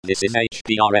This is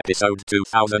HPR episode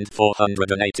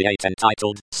 2488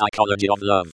 entitled Psychology of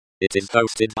Love. It is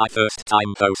hosted by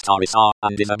first-time host Arisar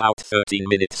and is about 13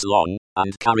 minutes long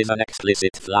and carries an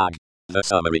explicit flag. The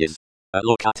summary is a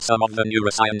look at some of the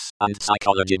neuroscience and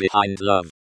psychology behind love.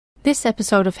 This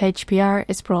episode of HPR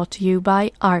is brought to you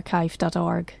by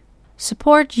archive.org.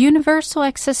 Support universal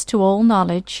access to all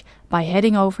knowledge by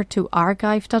heading over to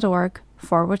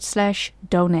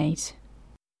archive.org/donate.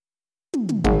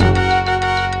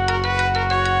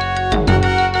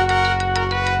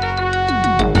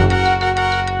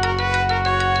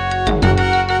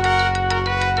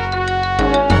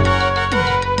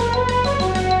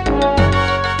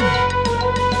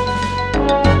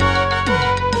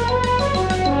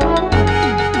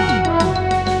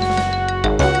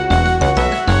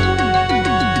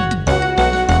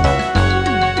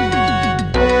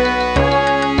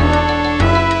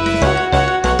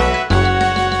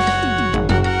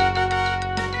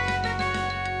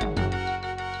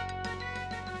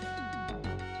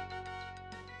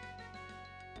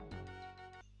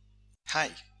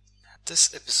 Hi,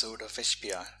 this episode of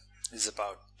HPR is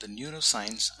about the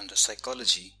neuroscience and the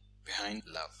psychology behind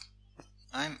love.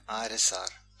 I'm RSR.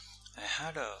 I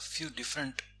had a few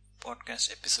different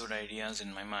podcast episode ideas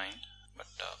in my mind, but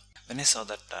when I saw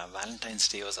that Valentine's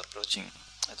Day was approaching,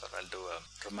 I thought I'll do a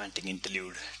romantic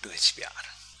interlude to HPR.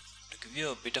 To give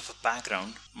you a bit of a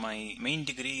background, my main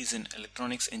degree is in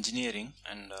electronics engineering,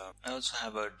 and I also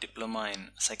have a diploma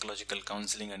in psychological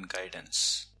counseling and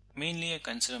guidance. Mainly, I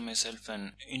consider myself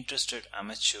an interested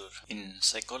amateur in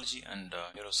psychology and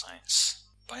neuroscience.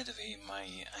 By the way,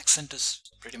 my accent is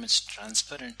pretty much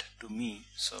transparent to me,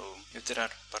 so if there are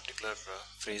particular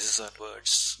phrases or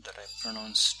words that I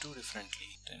pronounce too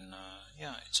differently, then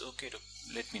it's okay to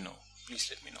let me know. Please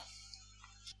let me know.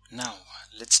 Now,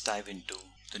 let's dive into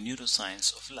the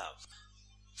neuroscience of love.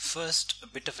 First, a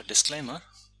bit of a disclaimer.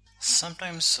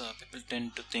 Sometimes people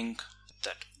tend to think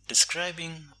that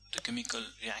describing the chemical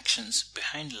reactions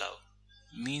behind love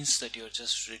means that you're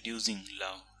just reducing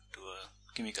love to a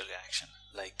chemical reaction.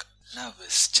 Like, love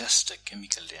is just a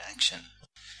chemical reaction.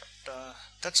 But,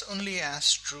 that's only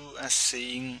as true as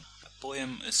saying a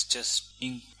poem is just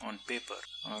ink on paper,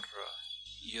 or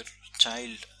your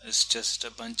child is just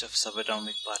a bunch of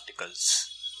subatomic particles.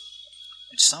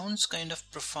 It sounds kind of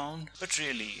profound, but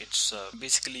really it's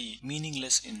basically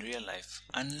meaningless in real life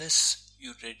unless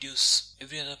you reduce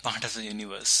every other part of the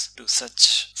universe to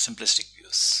such simplistic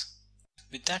views.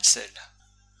 With that said,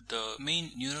 the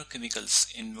main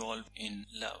neurochemicals involved in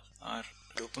love are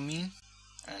dopamine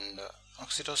and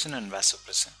oxytocin and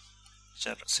vasopressin, which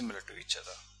are similar to each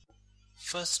other.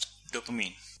 First,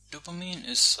 dopamine. Dopamine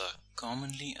is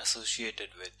commonly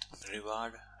associated with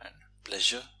reward and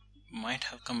pleasure. You might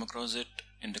have come across it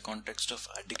in the context of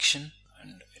addiction,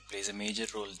 and it plays a major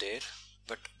role there.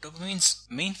 But dopamine's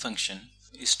main function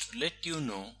is to let you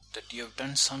know that you have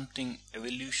done something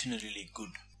evolutionarily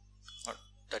good, or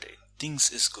that it thinks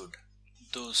is good.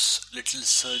 Those little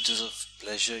surges of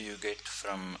pleasure you get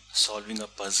from solving a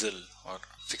puzzle or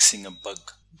fixing a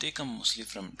bug, they come mostly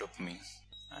from dopamine.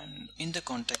 And in the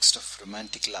context of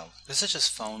romantic love, research has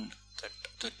found that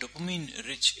the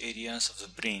dopamine-rich areas of the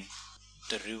brain,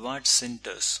 the reward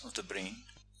centers of the brain,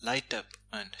 light up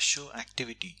and show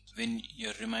activity when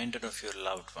you're reminded of your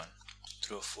loved one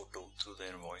through a photo, through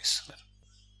their voice.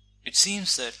 It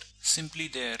seems that simply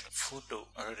their photo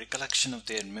or a recollection of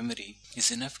their memory is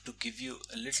enough to give you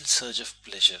a little surge of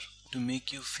pleasure, to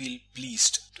make you feel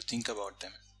pleased to think about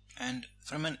them. And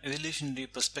from an evolutionary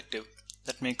perspective,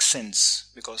 that makes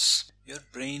sense because your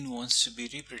brain wants to be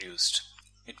reproduced.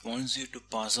 It wants you to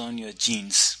pass on your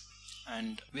genes.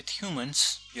 And with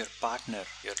humans, your partner,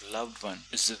 your loved one,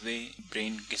 is the way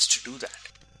brain gets to do that.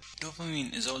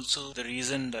 Dopamine is also the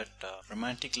reason that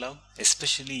romantic love,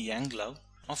 especially young love,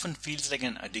 often feels like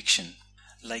an addiction.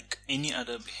 Like any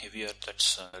other behavior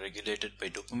that's regulated by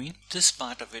dopamine, this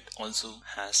part of it also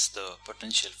has the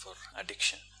potential for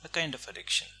addiction, a kind of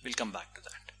addiction. We'll come back to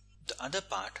that. The other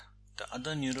part, the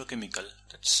other neurochemical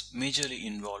that's majorly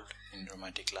involved in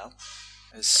romantic love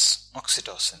is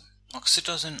oxytocin.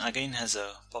 Oxytocin again has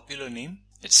a popular name.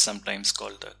 It's sometimes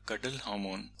called the cuddle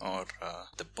hormone or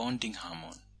the bonding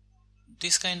hormone.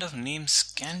 These kind of names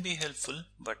can be helpful,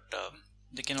 but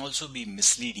they can also be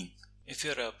misleading. If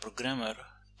you're a programmer,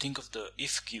 think of the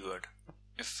if keyword.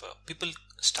 If people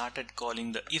started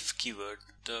calling the if keyword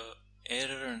the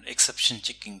error and exception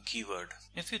checking keyword,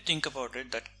 if you think about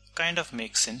it, that kind of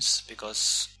makes sense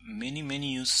because many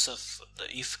uses of the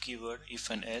if keyword, if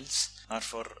and else, are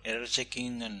for error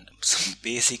checking and some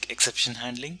basic exception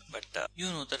handling, but you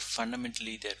know that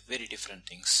fundamentally they're very different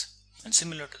things. And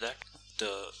similar to that,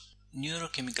 the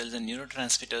neurochemicals and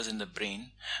neurotransmitters in the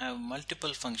brain have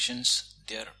multiple functions.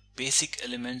 They are basic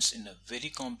elements in a very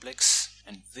complex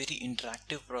and very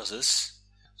interactive process.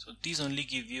 So these only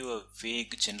give you a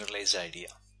vague generalized idea.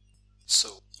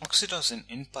 So oxytocin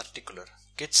in particular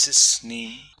gets its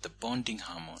name the bonding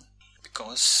hormone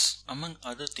because among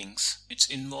other things it's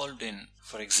involved in,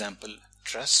 for example,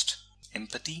 trust,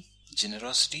 empathy,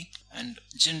 generosity, and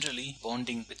generally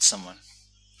bonding with someone.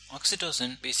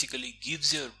 Oxytocin basically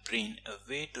gives your brain a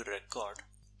way to record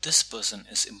this person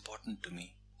is important to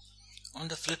me. On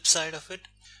the flip side of it,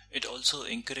 it also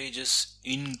encourages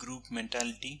in-group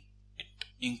mentality. It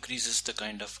increases the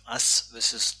kind of us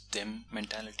versus them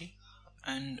mentality,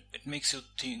 and it makes you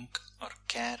think or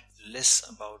care less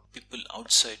about people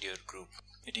outside your group.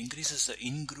 It increases the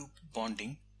in-group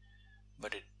bonding,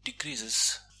 but it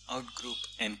decreases out-group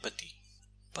empathy.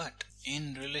 But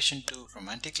in relation to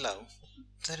romantic love,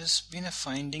 there has been a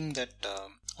finding that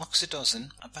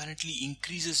oxytocin apparently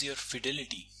increases your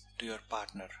fidelity to your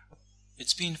partner.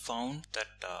 It's been found that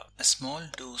a small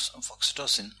dose of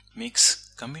oxytocin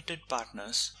makes committed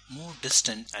partners more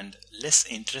distant and less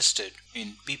interested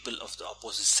in people of the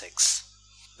opposite sex.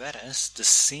 Whereas the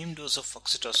same dose of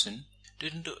oxytocin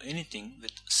didn't do anything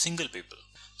with single people.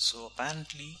 So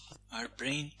apparently our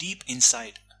brain deep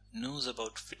inside knows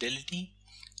about fidelity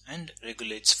and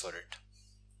regulates for it.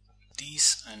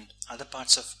 These and other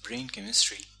parts of brain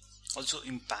chemistry also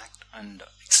impact and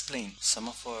explain some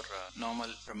of our normal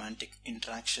romantic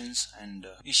interactions and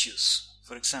issues.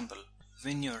 For example,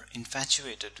 when you're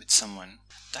infatuated with someone,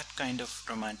 that kind of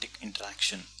romantic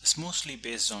interaction is mostly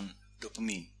based on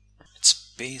dopamine.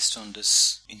 It's based on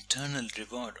this internal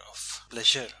reward of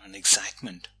pleasure and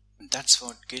excitement. And that's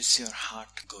what gets your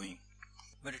heart going.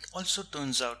 But it also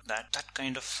turns out that that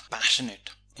kind of passionate,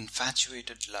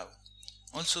 infatuated love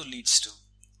also leads to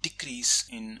decrease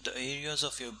in the areas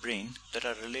of your brain that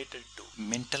are related to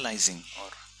mentalizing or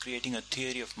creating a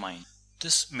theory of mind.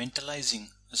 This mentalizing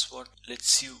is what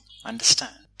lets you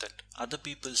understand that other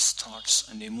people's thoughts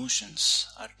and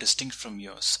emotions are distinct from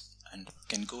yours and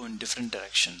can go in different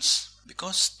directions.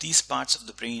 Because these parts of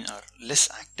the brain are less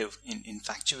active in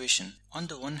infatuation, on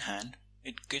the one hand,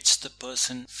 it gets the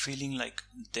person feeling like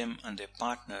them and their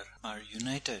partner are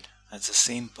united as the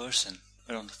same person.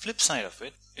 But on the flip side of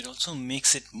it, it also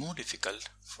makes it more difficult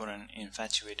for an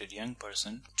infatuated young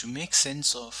person to make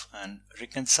sense of and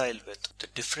reconcile with the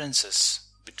differences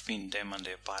between them and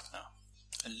their partner.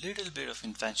 A little bit of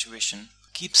infatuation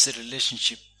keeps the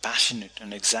relationship passionate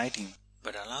and exciting,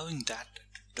 but allowing that to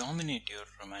dominate your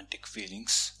romantic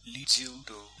feelings leads you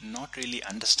to not really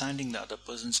understanding the other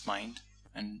person's mind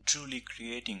and truly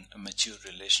creating a mature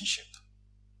relationship.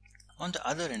 On the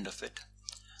other end of it,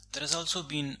 there has also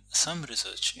been some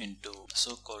research into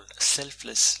so-called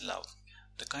selfless love,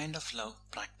 the kind of love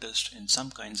practiced in some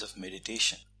kinds of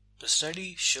meditation. The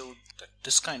study showed that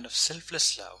this kind of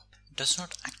selfless love does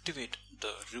not activate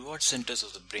the reward centers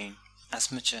of the brain as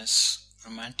much as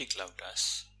romantic love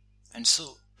does, and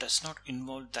so does not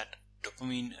involve that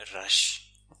dopamine rush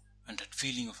and that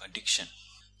feeling of addiction.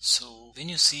 So when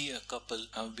you see a couple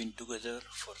have been together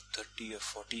for 30 or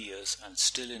 40 years and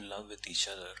still in love with each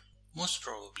other, most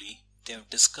probably they have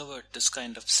discovered this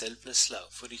kind of selfless love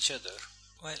for each other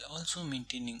while also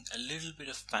maintaining a little bit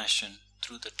of passion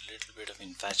through that little bit of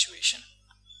infatuation.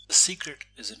 The secret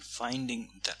is in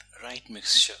finding that right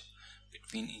mixture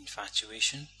between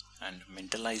infatuation and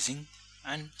mentalizing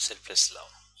and selfless love.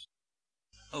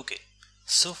 Okay,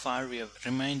 so far we have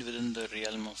remained within the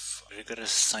realm of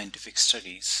rigorous scientific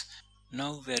studies.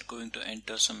 Now we are going to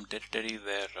enter some territory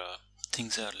where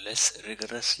things are less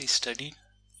rigorously studied,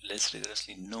 less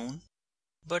rigorously known,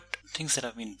 but things that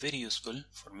have been very useful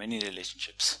for many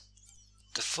relationships.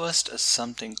 The first is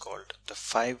something called the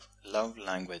 5 love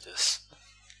languages.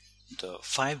 The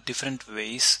 5 different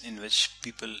ways in which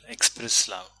people express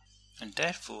love, and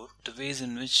therefore the ways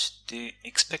in which they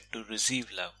expect to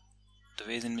receive love, the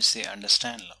ways in which they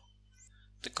understand love.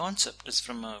 The concept is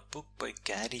from a book by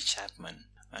Gary Chapman,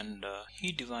 and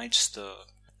he divides the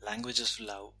languages of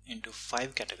love into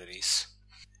 5 categories.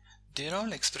 They are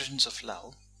all expressions of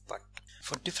love, but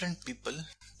for different people,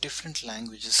 different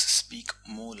languages speak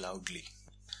more loudly.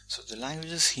 So the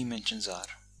languages he mentions are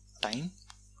time,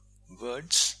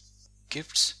 words,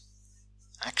 gifts,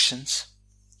 actions,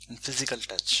 and physical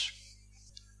touch.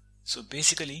 So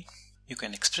basically, you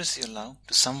can express your love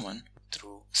to someone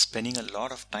through spending a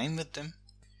lot of time with them,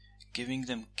 giving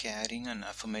them caring and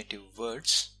affirmative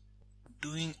words,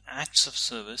 doing acts of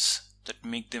service that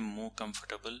make them more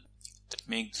comfortable, that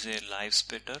make their lives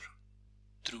better,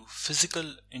 through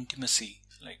physical intimacy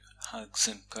like hugs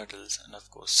and cuddles and of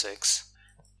course sex,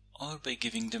 or by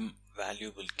giving them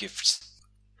valuable gifts.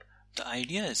 The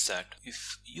idea is that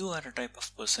if you are a type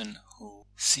of person who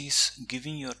sees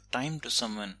giving your time to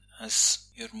someone as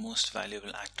your most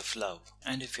valuable act of love,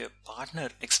 and if your partner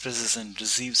expresses and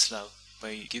receives love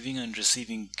by giving and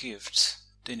receiving gifts,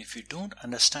 then if you don't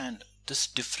understand this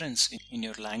difference in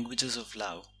your languages of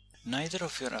love, neither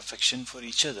of your affection for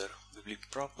each other will be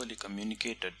properly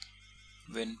communicated.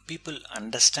 When people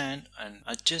understand and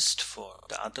adjust for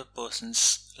the other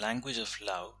person's language of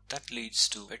love, that leads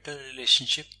to a better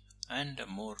relationship and a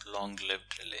more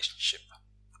long-lived relationship.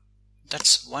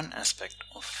 That's one aspect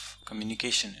of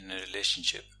communication in a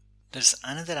relationship. There's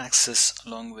another axis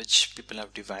along which people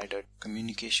have divided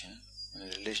communication in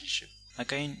a relationship,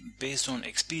 again based on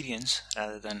experience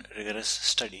rather than rigorous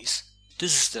studies.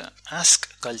 This is the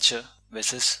ask culture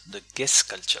versus the guess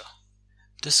culture.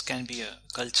 This can be a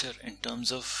culture in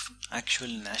terms of actual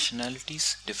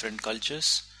nationalities, different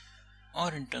cultures,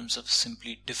 or in terms of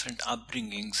simply different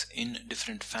upbringings in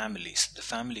different families, the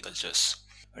family cultures.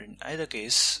 But in either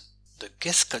case, the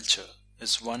guess culture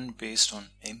is one based on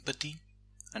empathy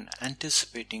and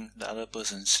anticipating the other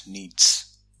person's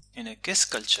needs. In a guess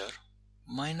culture,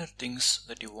 minor things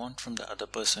that you want from the other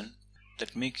person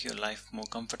that make your life more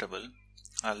comfortable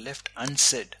are left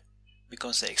unsaid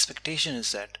because the expectation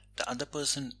is that the other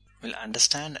person will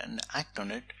understand and act on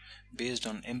it based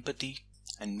on empathy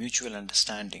and mutual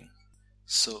understanding.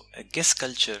 So a guess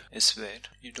culture is where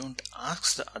you don't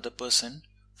ask the other person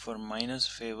for minor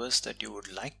favors that you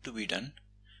would like to be done,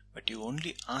 but you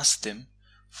only ask them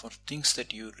for things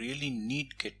that you really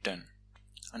need get done,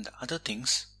 and the other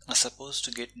things are supposed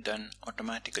to get done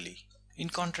automatically. In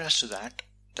contrast to that,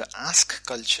 the ask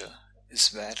culture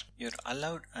is where you're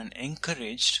allowed and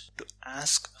encouraged to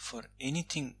ask for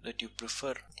anything that you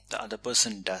prefer the other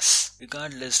person does,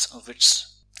 regardless of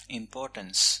its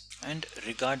importance and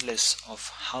regardless of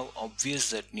how obvious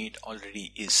that need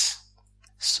already is.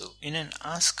 So in an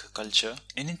ask culture,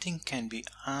 anything can be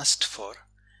asked for,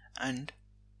 and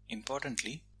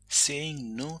importantly,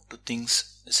 saying no to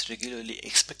things is regularly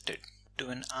expected. To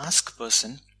an ask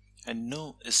person, a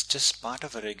no is just part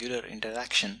of a regular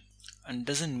interaction and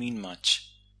doesn't mean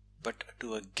much. But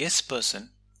to a guess person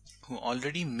who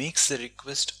already makes the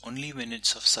request only when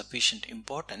it's of sufficient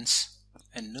importance,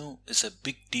 a no is a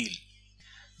big deal.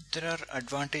 There are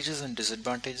advantages and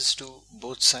disadvantages to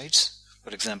both sides.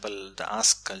 For example, the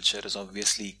ask culture is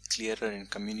obviously clearer in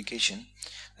communication,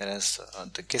 whereas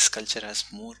the guess culture has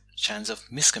more chance of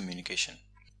miscommunication.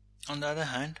 On the other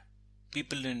hand,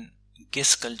 people in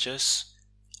guess cultures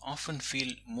often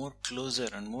feel more closer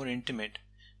and more intimate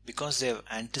because they have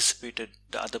anticipated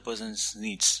the other person's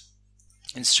needs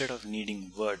instead of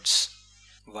needing words,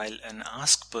 while an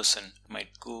ask person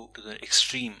might go to the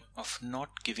extreme of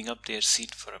not giving up their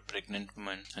seat for a pregnant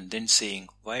woman and then saying,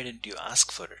 "Why didn't you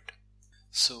ask for it?"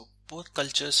 So both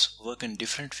cultures work in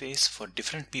different ways for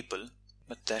different people,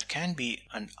 but there can be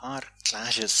and are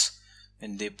clashes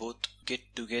when they both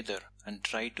get together and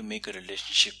try to make a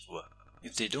relationship work.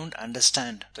 If they don't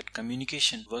understand that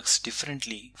communication works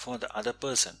differently for the other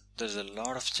person, there's a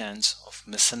lot of chance of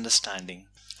misunderstanding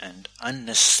and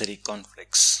unnecessary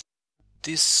conflicts.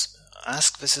 This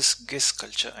ask versus guess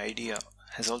culture idea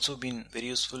has also been very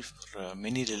useful for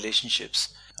many relationships,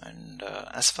 and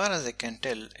as far as I can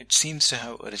tell, it seems to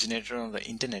have originated on the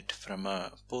internet from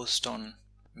a post on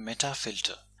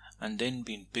Metafilter and then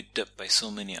been picked up by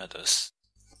so many others.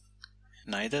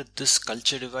 Neither this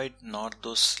culture divide nor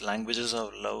those languages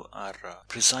of love are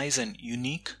precise and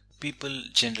unique. People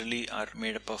generally are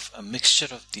made up of a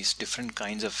mixture of these different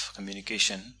kinds of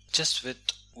communication, just with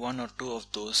one or two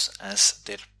of those as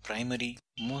their primary,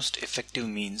 most effective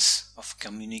means of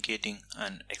communicating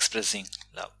and expressing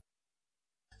love.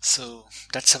 So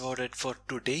that's about it for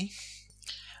today.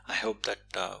 I hope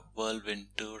that whirlwind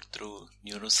tour through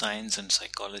neuroscience and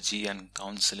psychology and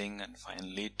counseling and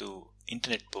finally to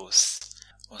internet posts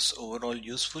was overall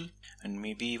useful and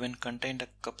maybe even contained a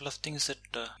couple of things that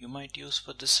you might use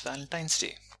for this Valentine's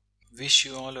Day. Wish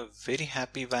you all a very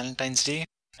happy Valentine's Day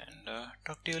and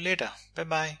talk to you later. Bye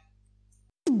bye.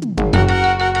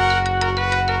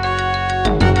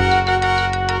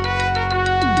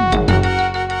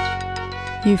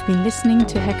 You've been listening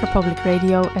to Hacker Public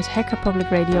Radio at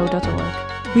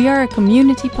hackerpublicradio.org. We are a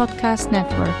community podcast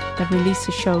network that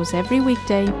releases shows every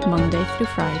weekday, Monday through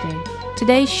Friday.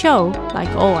 Today's show, like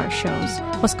all our shows,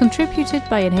 was contributed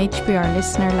by an HPR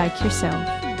listener like yourself.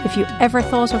 If you ever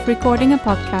thought of recording a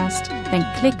podcast, then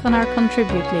click on our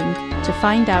contribute link to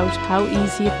find out how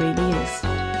easy it really is.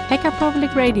 Hacker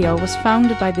Public Radio was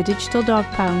founded by the Digital Dog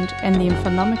Pound and the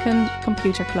Infonomicon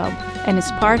Computer Club and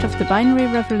is part of the binary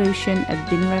revolution at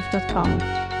binrev.com.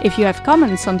 If you have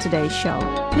comments on today's show,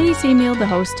 please email the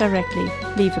host directly,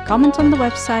 leave a comment on the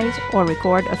website, or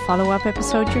record a follow-up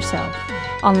episode yourself.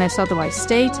 Unless otherwise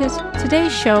stated,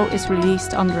 today's show is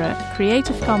released under a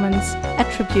Creative Commons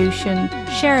Attribution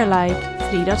Share Alike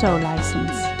 3.0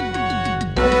 license.